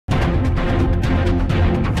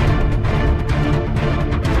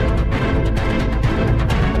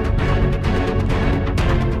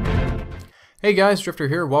Hey guys, Drifter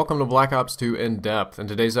here. Welcome to Black Ops 2 In Depth. In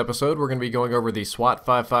today's episode, we're going to be going over the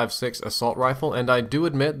Swat-556 assault rifle, and I do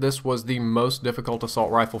admit this was the most difficult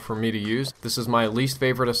assault rifle for me to use. This is my least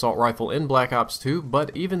favorite assault rifle in Black Ops 2,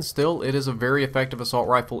 but even still, it is a very effective assault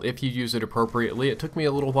rifle if you use it appropriately. It took me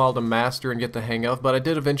a little while to master and get the hang of, but I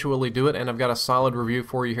did eventually do it, and I've got a solid review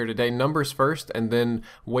for you here today. Numbers first, and then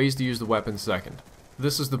ways to use the weapon second.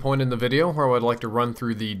 This is the point in the video where I would like to run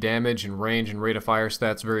through the damage and range and rate of fire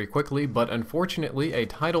stats very quickly, but unfortunately a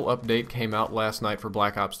title update came out last night for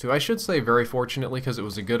Black Ops 2. I should say very fortunately because it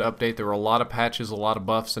was a good update. There were a lot of patches, a lot of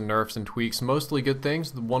buffs and nerfs and tweaks, mostly good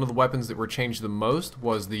things. One of the weapons that were changed the most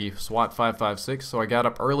was the Swat-556, so I got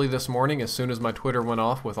up early this morning as soon as my Twitter went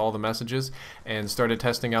off with all the messages and started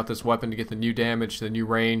testing out this weapon to get the new damage, the new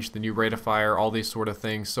range, the new rate of fire, all these sort of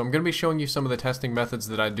things. So I'm going to be showing you some of the testing methods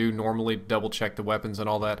that I do normally, double check the weapons and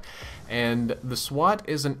all that. And the SWAT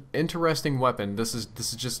is an interesting weapon. This is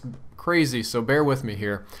just crazy, so bear with me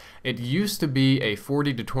here. It used to be a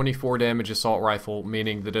 40 to 24 damage assault rifle,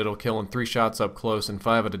 meaning that it'll kill in 3 shots up close and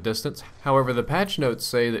 5 at a distance. However, the patch notes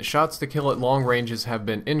say that shots to kill at long ranges have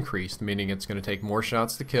been increased, meaning it's going to take more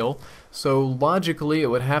shots to kill. So logically, it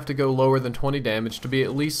would have to go lower than 20 damage to be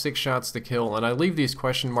at least 6 shots to kill. And I leave these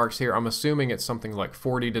question marks here. I'm assuming it's something like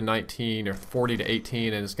 40 to 19 or 40 to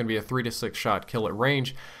 18, and it's going to be a 3 to 6 shot kill at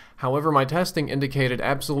range. However, my testing indicated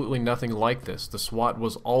absolutely nothing like this. The SWAT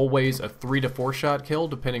was always a 3 to 4 shot kill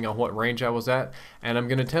depending on what range I was at, and I'm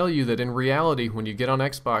going to tell you that in reality when you get on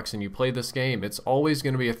Xbox and you play this game, it's always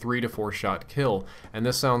going to be a 3 to 4 shot kill. And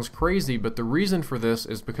this sounds crazy, but the reason for this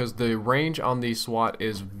is because the range on the SWAT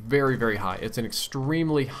is very, very high. It's an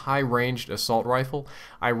extremely high ranged assault rifle.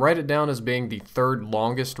 I write it down as being the 3rd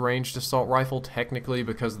longest ranged assault rifle technically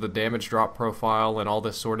because of the damage drop profile and all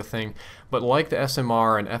this sort of thing, but like the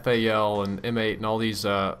SMR and FAL and M8 and all these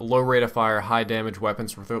low rate of fire, high damage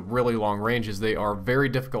weapons with really long ranges, they are very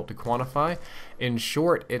difficult to quantify. In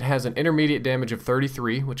short, it has an intermediate damage of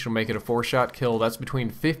 33, which will make it a 4-shot kill. That's between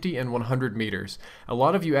 50 and 100 meters. A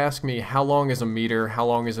lot of you ask me, how long is a meter? How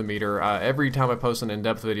long is a meter? Every time I post an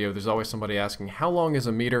in-depth video, there's always somebody asking, how long is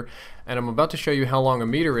a meter? And I'm about to show you how long a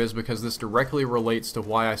meter is because this directly relates to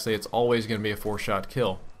why I say it's always going to be a 4-shot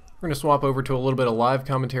kill. We're going to swap over to a little bit of live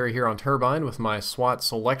commentary here on Turbine with my SWAT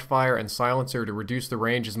select fire and silencer to reduce the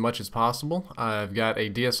range as much as possible. I've got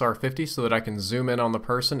a DSR 50 so that I can zoom in on the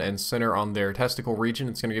person and center on their testicle region.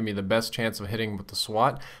 It's going to give me the best chance of hitting with the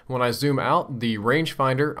SWAT. When I zoom out, the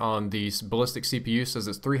rangefinder on the ballistic CPU says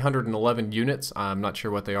it's 311 units. I'm not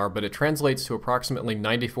sure what they are, but it translates to approximately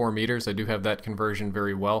 94 meters. I do have that conversion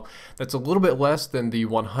very well. That's a little bit less than the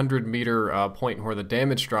 100 meter point where the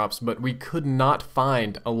damage drops, but we could not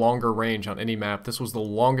find a longer range on any map. This was the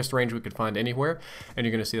longest range we could find anywhere, and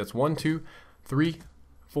you're going to see that's 1, 2, 3,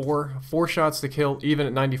 4 shots to kill, even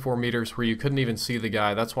at 94 meters where you couldn't even see the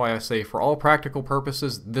guy. That's why I say for all practical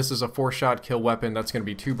purposes, this is a 4-shot kill weapon. That's going to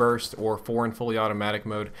be 2 burst or 4 in fully automatic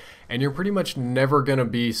mode, and you're pretty much never going to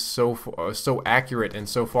be so accurate and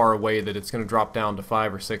so far away that it's going to drop down to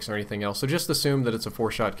 5 or 6 or anything else. So just assume that it's a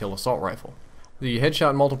 4-shot kill assault rifle. The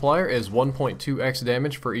headshot multiplier is 1.2x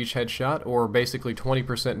damage for each headshot, or basically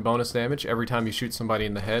 20% bonus damage every time you shoot somebody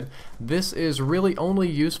in the head. This is really only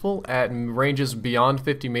useful at ranges beyond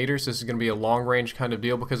 50 meters. This is going to be a long range kind of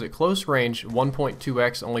deal because at close range,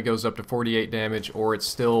 1.2x only goes up to 48 damage, or it's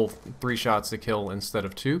still 3 shots to kill instead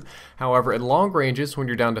of 2. However, at long ranges, when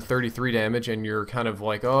you're down to 33 damage and you're kind of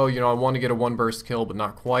like, oh, you know, I want to get a 1 burst kill, but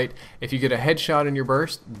not quite. If you get a headshot in your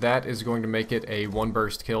burst, that is going to make it a 1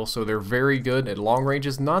 burst kill, so they're very good at long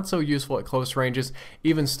ranges, not so useful at close ranges.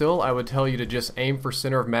 Even still, I would tell you to just aim for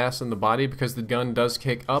center of mass in the body because the gun does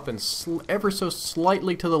kick up and ever so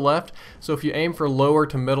slightly to the left. So if you aim for lower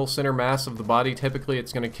to middle center mass of the body, typically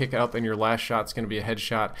it's going to kick up and your last shot's going to be a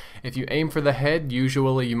headshot. If you aim for the head,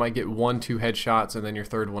 usually you might get 1-2 headshots and then your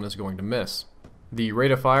third one is going to miss. The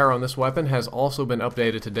rate of fire on this weapon has also been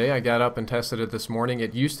updated today. I got up and tested it this morning.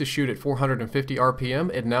 It used to shoot at 450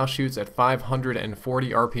 RPM. It now shoots at 540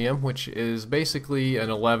 RPM, which is basically an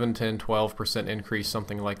 11, 10, 12% increase,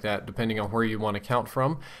 something like that, depending on where you want to count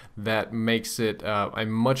from. That makes it a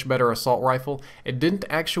much better assault rifle. It didn't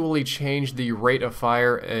actually change the rate of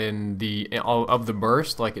fire in of the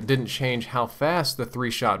burst. Like, it didn't change how fast the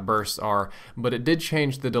 3-shot bursts are, but it did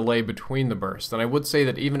change the delay between the bursts. And I would say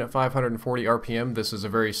that even at 540 RPM, this is a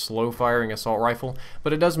very slow firing assault rifle,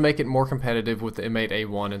 but it does make it more competitive with the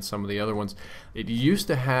M8A1 and some of the other ones. It used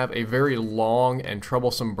to have a very long and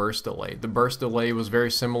troublesome burst delay. The burst delay was very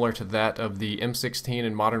similar to that of the M16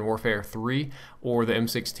 in Modern Warfare 3 or the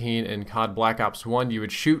M16 in COD Black Ops 1. You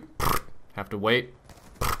would shoot, have to wait,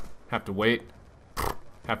 have to wait,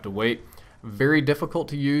 have to wait. very difficult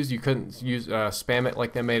to use. You couldn't use spam it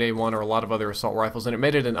like the M8A1 or a lot of other assault rifles, and it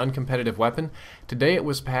made it an uncompetitive weapon. Today it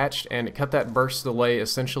was patched and it cut that burst delay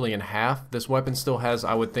essentially in half. This weapon still has,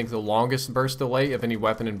 I would think, the longest burst delay of any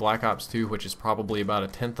weapon in Black Ops 2, which is probably about a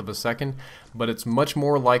tenth of a second, but it's much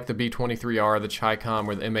more like the B-23R, the Chi-Com,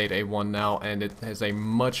 or the M8A1 now, and it has a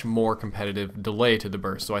much more competitive delay to the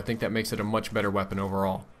burst, so I think that makes it a much better weapon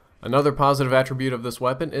overall. Another positive attribute of this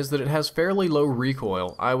weapon is that it has fairly low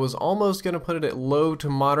recoil. I was almost going to put it at low to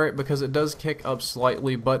moderate because it does kick up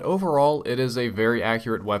slightly, but overall it is a very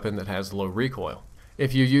accurate weapon that has low recoil.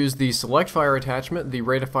 If you use the select fire attachment, the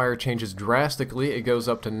rate of fire changes drastically. It goes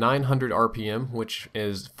up to 900 RPM, which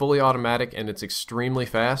is fully automatic and it's extremely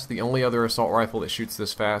fast. The only other assault rifle that shoots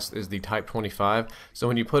this fast is the Type 25. So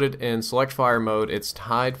when you put it in select fire mode, it's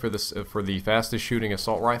tied for the fastest shooting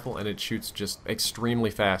assault rifle, and it shoots just extremely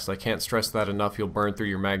fast. I can't stress that enough. You'll burn through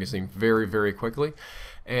your magazine very, very quickly.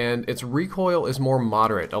 And its recoil is more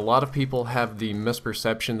moderate. A lot of people have the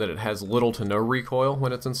misperception that it has little to no recoil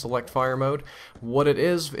when it's in select fire mode. What it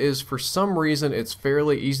is for some reason it's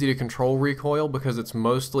fairly easy to control recoil because it's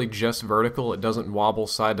mostly just vertical. It doesn't wobble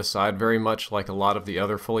side to side very much like a lot of the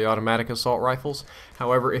other fully automatic assault rifles.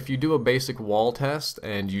 However, if you do a basic wall test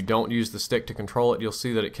and you don't use the stick to control it, you'll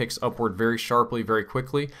see that it kicks upward very sharply, very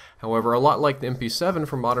quickly. However, a lot like the MP7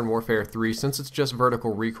 from Modern Warfare 3, since it's just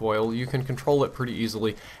vertical recoil, you can control it pretty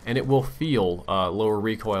easily, and it will feel lower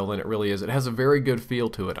recoil than it really is. It has a very good feel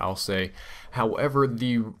to it, I'll say. However,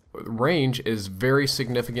 the range is very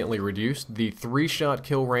significantly reduced. The 3-shot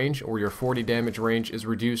kill range, or your 40 damage range, is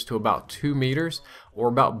reduced to about 2 meters, or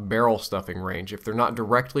about barrel stuffing range. If they're not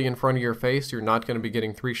directly in front of your face, you're not going to be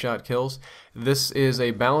getting 3-shot kills. This is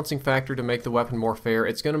a balancing factor to make the weapon more fair.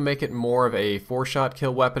 It's going to make it more of a 4-shot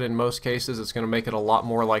kill weapon in most cases. It's going to make it a lot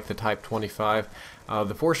more like the Type 25.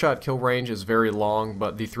 The 4-shot kill range is very long,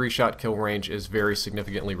 but the 3-shot kill range is very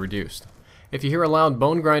significantly reduced. If you hear a loud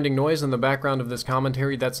bone grinding noise in the background of this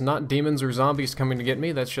commentary, that's not demons or zombies coming to get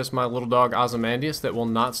me. That's just my little dog Ozymandias that will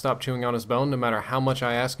not stop chewing on his bone no matter how much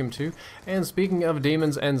I ask him to. And speaking of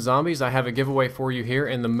demons and zombies, I have a giveaway for you here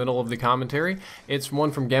in the middle of the commentary. It's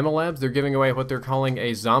one from Gamma Labs. They're giving away what they're calling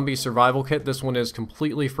a zombie survival kit. This one is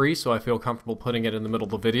completely free, so I feel comfortable putting it in the middle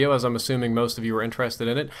of the video, as I'm assuming most of you are interested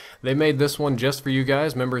in it. They made this one just for you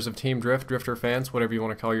guys, members of Team Drift, Drifter fans, whatever you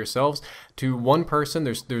want to call yourselves. To one person,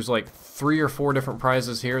 there's like 3 or 4 different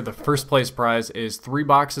prizes here. The first place prize is 3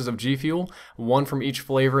 boxes of G Fuel, one from each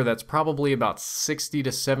flavor. That's probably about 60 to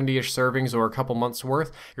 70-ish servings, or a couple months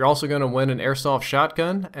worth. You're also going to win an airsoft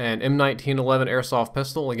shotgun, an M1911 airsoft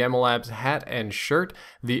pistol, a Gamma Labs hat and shirt.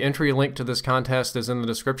 The entry link to this contest is in the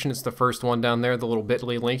description. It's the first one down there, the little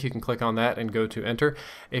bit.ly link. You can click on that and go to enter.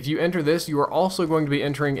 If you enter this, you are also going to be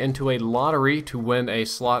entering into a lottery to win a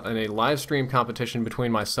slot in a live stream competition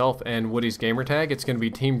between myself and Woody's Gamertag. It's going to be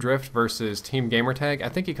Team Drift versus Team Gamertag. I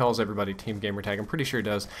think he calls everybody Team Gamertag. I'm pretty sure he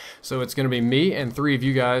does. So it's going to be me and 3 of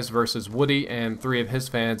you guys versus Woody and 3 of his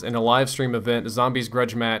fans in a live stream event, Zombies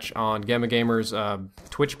Grudge Match, on Gamma Gamer's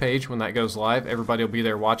Twitch page when that goes live. Everybody will be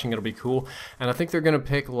there watching. It'll be cool. And I think they're going to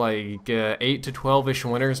pick like 8 to 12-ish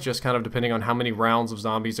winners, just kind of depending on how many rounds of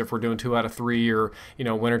zombies, if we're doing 2 out of 3 or, you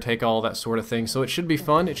know, winner take all, that sort of thing. So it should be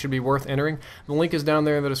fun. It should be worth entering. The link is down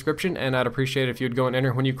there in the description, and I'd appreciate it if you'd go and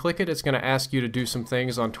enter. When you click it, it's going to ask you to do some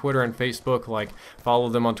things on Twitter and Facebook, like follow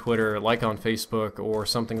them on Twitter, like on Facebook, or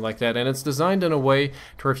something like that. And it's designed in a way to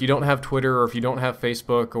where if you don't have Twitter, or if you don't have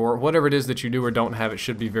Facebook, or whatever it is that you do or don't have, it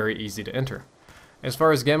should be very easy to enter. As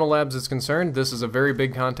far as Gamma Labs is concerned, this is a very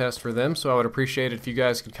big contest for them, so I would appreciate it if you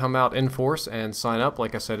guys could come out in force and sign up.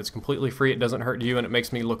 Like I said, it's completely free, it doesn't hurt you, and it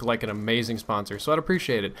makes me look like an amazing sponsor, so I'd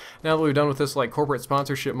appreciate it. Now that we've done with this like corporate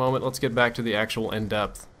sponsorship moment, let's get back to the actual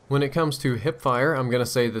in-depth. When it comes to hipfire, I'm going to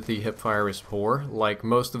say that the hipfire is poor. Like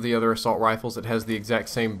most of the other assault rifles, it has the exact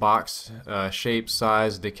same box, shape,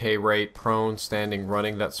 size, decay rate, prone, standing,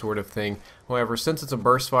 running, that sort of thing. However, since it's a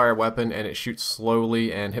burst fire weapon and it shoots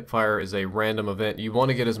slowly and hipfire is a random event, you want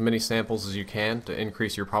to get as many samples as you can to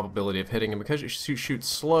increase your probability of hitting. And because it shoots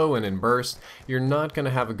slow and in burst, you're not going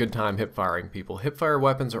to have a good time hipfiring people. Hipfire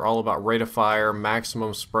weapons are all about rate of fire,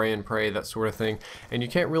 maximum spray and pray, that sort of thing. And you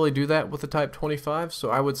can't really do that with the Type 25, so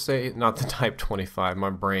I would say, not the Type 25, my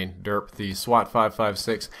brain, derp, the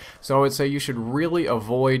Swat-556. So I would say you should really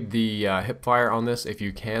avoid the hipfire on this if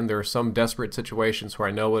you can. There are some desperate situations where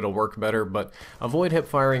I know it'll work better, but avoid hip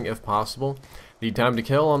firing if possible. The time to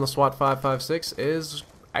kill on the Swat-556 is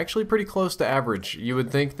actually pretty close to average. You would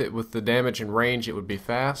think that with the damage and range it would be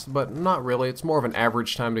fast, but not really. It's more of an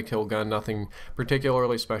average time to kill gun, nothing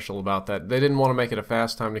particularly special about that. They didn't want to make it a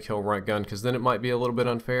fast time to kill gun because then it might be a little bit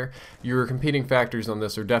unfair. Your competing factors on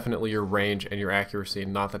this are definitely your range and your accuracy,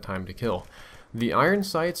 not the time to kill. The iron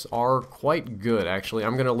sights are quite good, actually.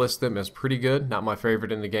 I'm going to list them as pretty good, not my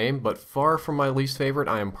favorite in the game, but far from my least favorite.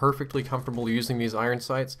 I am perfectly comfortable using these iron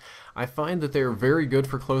sights. I find that they are very good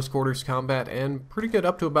for close quarters combat and pretty good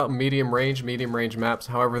up to about medium range maps.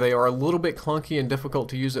 However, they are a little bit clunky and difficult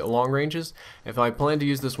to use at long ranges. If I plan to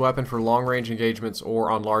use this weapon for long range engagements or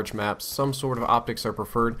on large maps, some sort of optics are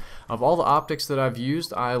preferred. Of all the optics that I've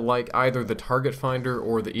used, I like either the target finder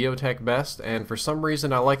or the EOTech best, and for some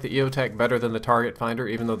reason I like the EOTech better than the target finder,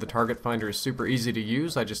 even though the target finder is super easy to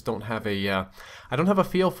use. I just don't have a I don't have a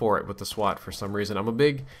feel for it with the SWAT for some reason. I'm a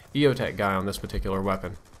big EOTech guy on this particular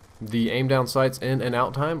weapon. The aim down sights in and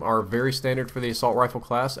out time are very standard for the assault rifle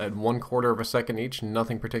class at 1/4 of a second each,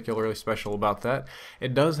 nothing particularly special about that.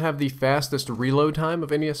 It does have the fastest reload time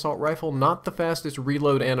of any assault rifle, not the fastest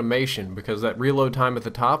reload animation, because that reload time at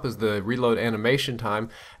the top is the reload animation time,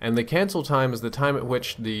 and the cancel time is the time at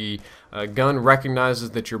which the gun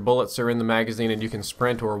recognizes that your bullets are in the magazine and you can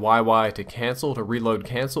sprint or YY to cancel, to reload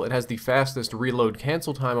cancel. It has the fastest reload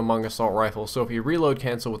cancel time among assault rifles, so if you reload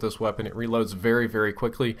cancel with this weapon, it reloads very, very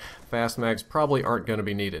quickly. Fast mags probably aren't going to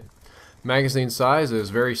be needed. Magazine size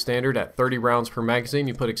is very standard at 30 rounds per magazine.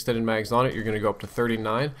 You put extended mags on it, you're going to go up to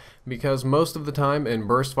 39, because most of the time in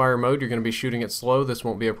burst fire mode you're going to be shooting it slow. This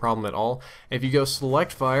won't be a problem at all. If you go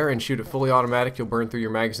select fire and shoot it fully automatic, you'll burn through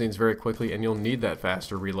your magazines very quickly and you'll need that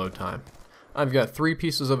faster reload time. I've got 3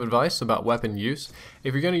 pieces of advice about weapon use.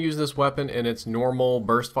 If you're going to use this weapon in its normal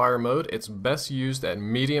burst fire mode, it's best used at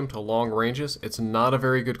medium to long ranges. It's not a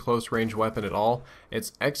very good close range weapon at all.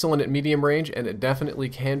 It's excellent at medium range, and it definitely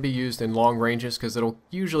can be used in long ranges because it'll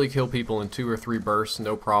usually kill people in 2 or 3 bursts,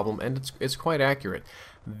 no problem, and it's quite accurate.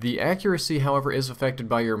 The accuracy, however, is affected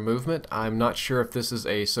by your movement. I'm not sure if this is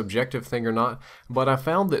a subjective thing or not, but I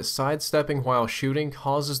found that sidestepping while shooting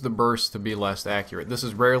causes the burst to be less accurate. This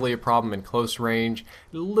is rarely a problem in close range,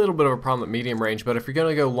 a little bit of a problem at medium range, but if you're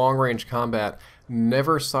going to go long range combat,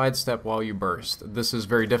 never sidestep while you burst. This is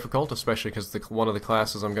very difficult, especially because one of the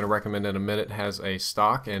classes I'm going to recommend in a minute has a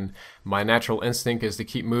stock, and my natural instinct is to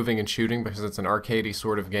keep moving and shooting because it's an arcadey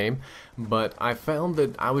sort of game. But I found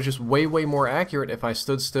that I was just way more accurate if I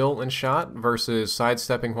stood still and shot versus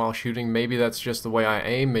sidestepping while shooting. Maybe that's just the way I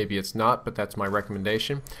aim, maybe it's not, but that's my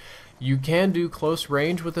recommendation. You can do close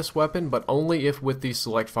range with this weapon, but only if with the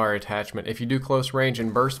select fire attachment. If you do close range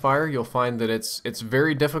and burst fire, you'll find that it's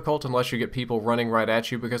very difficult unless you get people running right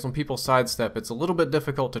at you, because when people sidestep, it's a little bit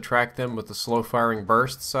difficult to track them with the slow firing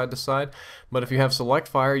burst side to side. But if you have select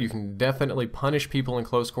fire, you can definitely punish people in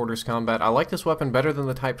close quarters combat. I like this weapon better than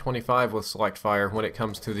the Type 25 with select fire when it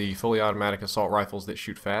comes to the fully automatic assault rifles that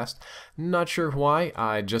shoot fast. Not sure why,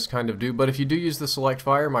 I just kind of do. But if you do use the select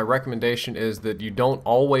fire, my recommendation is that you don't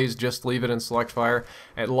always just leave it in select fire.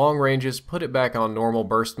 At long ranges, put it back on normal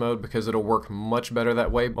burst mode because it'll work much better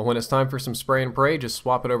that way. But when it's time for some spray and pray, just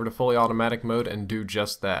swap it over to fully automatic mode and do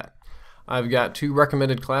just that. I've got 2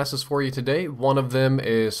 recommended classes for you today. One of them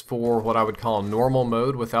is for what I would call normal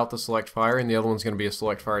mode without the select fire, and the other one's going to be a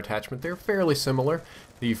select fire attachment. They're fairly similar.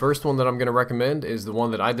 The first one that I'm going to recommend is the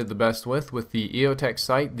one that I did the best with the EOTech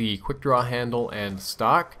sight, the quick draw handle, and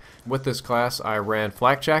stock. With this class, I ran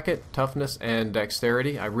flak jacket, toughness, and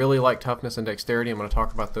dexterity. I really like toughness and dexterity. I'm going to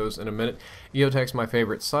talk about those in a minute. EOTech's my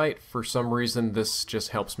favorite sight. For some reason, this just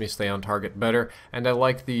helps me stay on target better. And I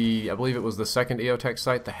like I believe it was the second EOTech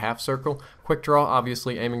sight, the half circle. Quick draw,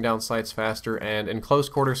 obviously aiming down sights faster, and in close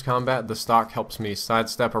quarters combat, the stock helps me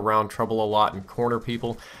sidestep around trouble a lot and corner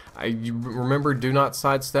people. Remember, do not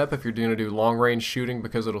sidestep if you're going to do long range shooting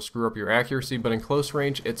because it'll screw up your accuracy, but in close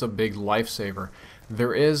range, it's a big lifesaver.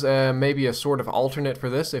 There is maybe a sort of alternate for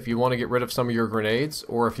this if you want to get rid of some of your grenades,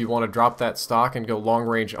 or if you want to drop that stock and go long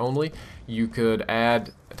range only. You could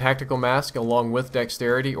add a tactical mask along with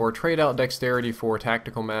dexterity, or trade out dexterity for a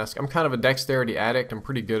tactical mask. I'm kind of a dexterity addict. I'm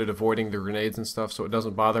pretty good at avoiding the grenades and stuff, so it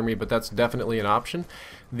doesn't bother me, but that's definitely an option.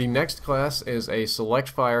 The next class is a select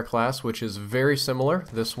fire class, which is very similar.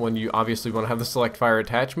 This one you obviously want to have the select fire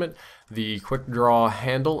attachment, the quick draw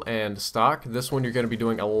handle, and stock. This one you're going to be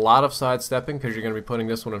doing a lot of sidestepping because you're going to be putting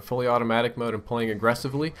this one in fully automatic mode and playing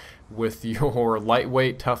aggressively with your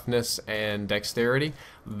lightweight, toughness, and dexterity.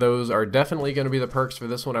 Those are definitely going to be the perks for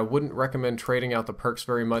this one. I wouldn't recommend trading out the perks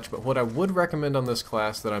very much, but what I would recommend on this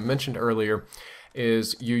class that I mentioned earlier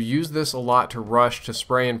is you use this a lot to rush, to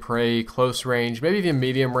spray and pray, close range, maybe even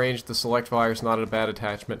medium range. The select fire is not a bad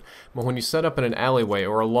attachment. But when you set up in an alleyway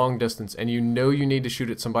or a long distance and you know you need to shoot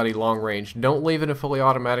at somebody long range, don't leave it in fully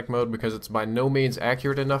automatic mode because it's by no means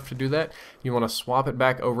accurate enough to do that. You want to swap it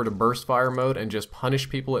back over to burst fire mode and just punish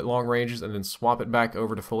people at long ranges, and then swap it back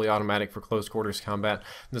over to fully automatic for close quarters combat.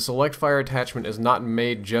 The select fire attachment is not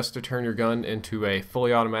made just to turn your gun into a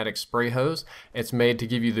fully automatic spray hose. It's made to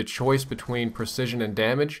give you the choice between precision and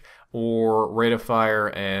damage, or rate of fire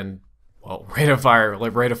and, well, rate of fire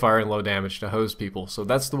and low damage to hose people. So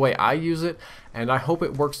that's the way I use it, and I hope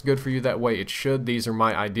it works good for you that way. It should. These are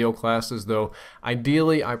my ideal classes, though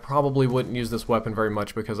ideally I probably wouldn't use this weapon very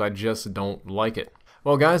much because I just don't like it.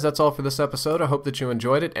 Well guys, that's all for this episode. I hope that you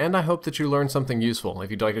enjoyed it, and I hope that you learned something useful. If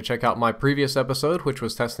you'd like to check out my previous episode, which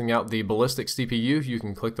was testing out the ballistics CPU, you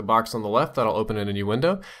can click the box on the left. That'll open in a new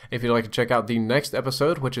window. If you'd like to check out the next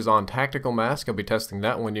episode, which is on tactical mask, I'll be testing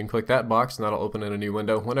that one. You can click that box, and that'll open in a new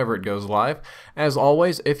window whenever it goes live. As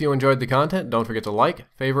always, if you enjoyed the content, don't forget to like,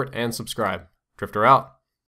 favorite, and subscribe. Drifter out.